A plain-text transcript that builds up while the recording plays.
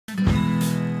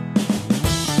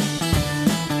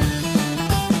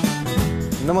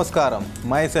Namaskaram,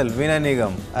 myself Vinay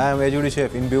Nigam. I am a Ajudi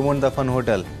chef in Beaumont the Fun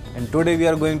Hotel, and today we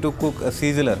are going to cook a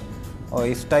Sizzler.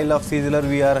 A style of Sizzler.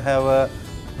 We have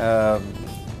a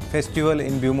festival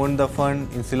in Beaumont the Fun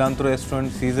in Cilantro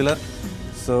restaurant Sizzler.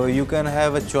 So you can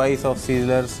have a choice of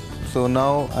Sizzlers. So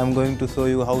now I am going to show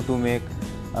you how to make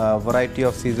a variety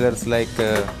of Sizzlers like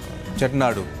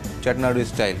Chettinad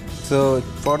style. So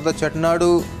for the Chettinad,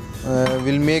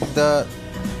 we'll make the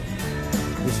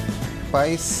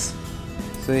spice.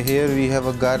 So here we have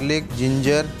a garlic,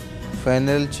 ginger,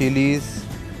 fennel, chilies,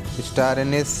 star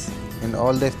anise and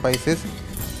all the spices.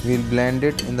 We'll blend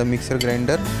it in the mixer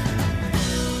grinder.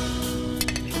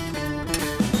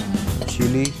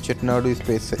 Chili, Chettinad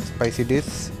spicy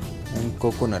dish and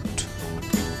coconut.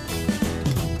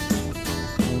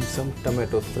 And some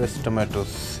tomatoes, fresh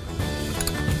tomatoes.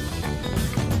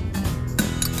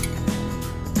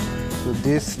 So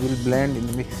this will blend in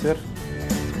the mixer.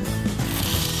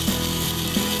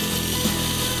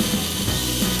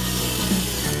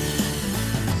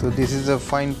 So this is a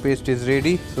fine paste is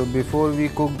ready. So before we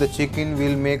cook the chicken,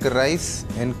 we'll make rice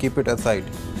and keep it aside.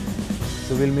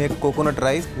 So we'll make coconut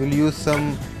rice. We'll use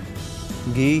some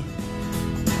ghee.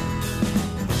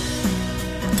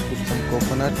 Put some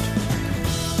coconut.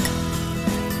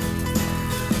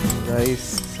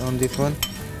 Rice on this one.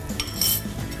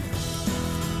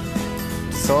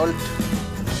 Salt.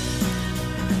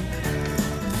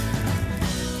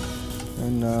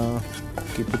 And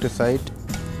keep it aside.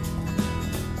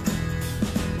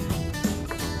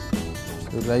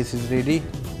 So rice is ready.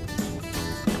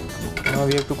 Now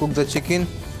we have to cook the chicken.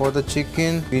 For the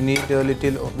chicken we need a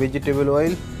little vegetable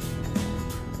oil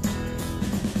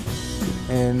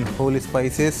and whole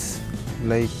spices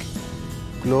like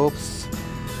cloves,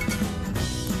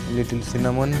 little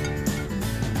cinnamon,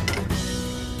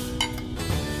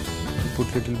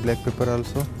 put little black pepper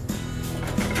also,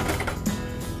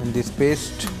 and this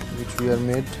paste which we are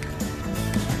made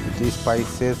with these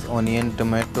spices, onion,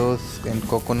 tomatoes and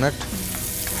coconut.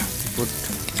 Put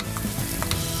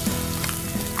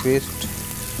paste.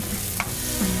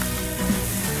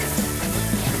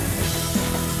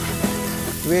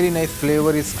 Very nice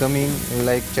flavor is coming.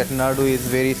 Like Chettinad is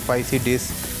very spicy dish,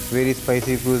 very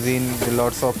spicy cuisine, with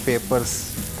lots of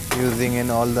peppers using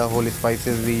and all the whole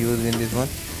spices we use in this one.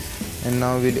 And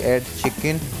now we'll add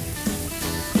chicken.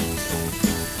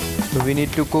 So we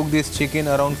need to cook this chicken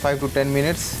around 5 to 10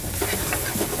 minutes.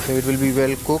 So it will be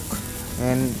well cooked.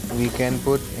 And we can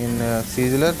put in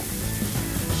Sizzler.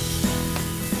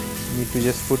 Need to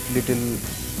just put little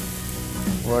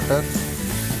water.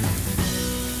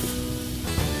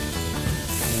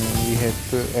 And we have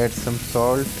to add some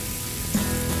salt.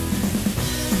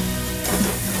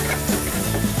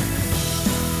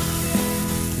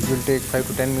 It will take 5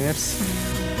 to 10 minutes.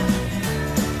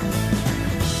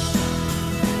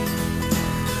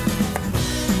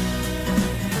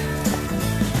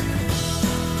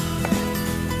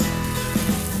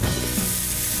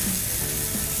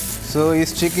 So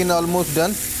is chicken almost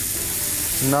done.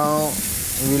 Now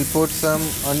we'll put some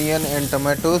onion and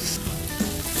tomatoes.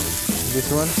 This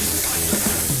one.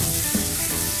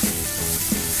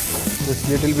 Just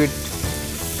little bit,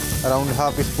 around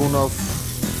half a spoon of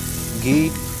ghee.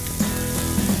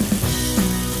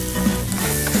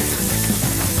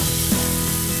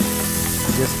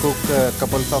 Just cook a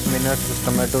couple of minutes. The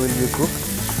tomato will be cooked.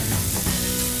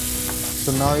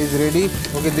 So now is ready.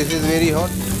 Okay, this is very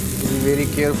hot. Be very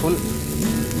careful.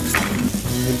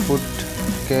 We'll put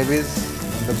cabbage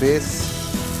on the base.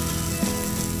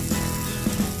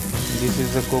 This is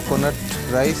the coconut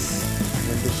rice.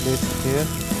 We'll place it here.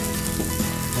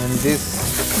 And this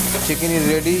chicken is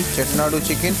ready. Chettinad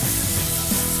chicken.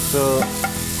 So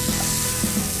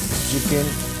chicken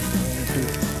into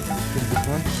this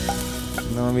one.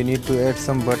 Now we need to add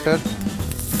some butter.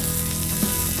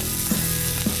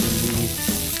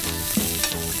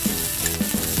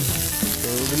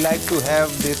 We like to have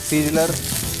this Sizzler,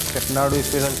 Chettinad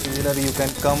special Sizzler. You can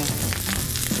come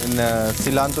in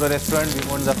Cilantro restaurant,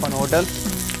 Beaumont the Fun Hotel.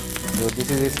 So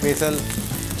this is a special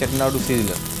Chettinad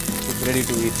Sizzler. It's ready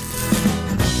to eat.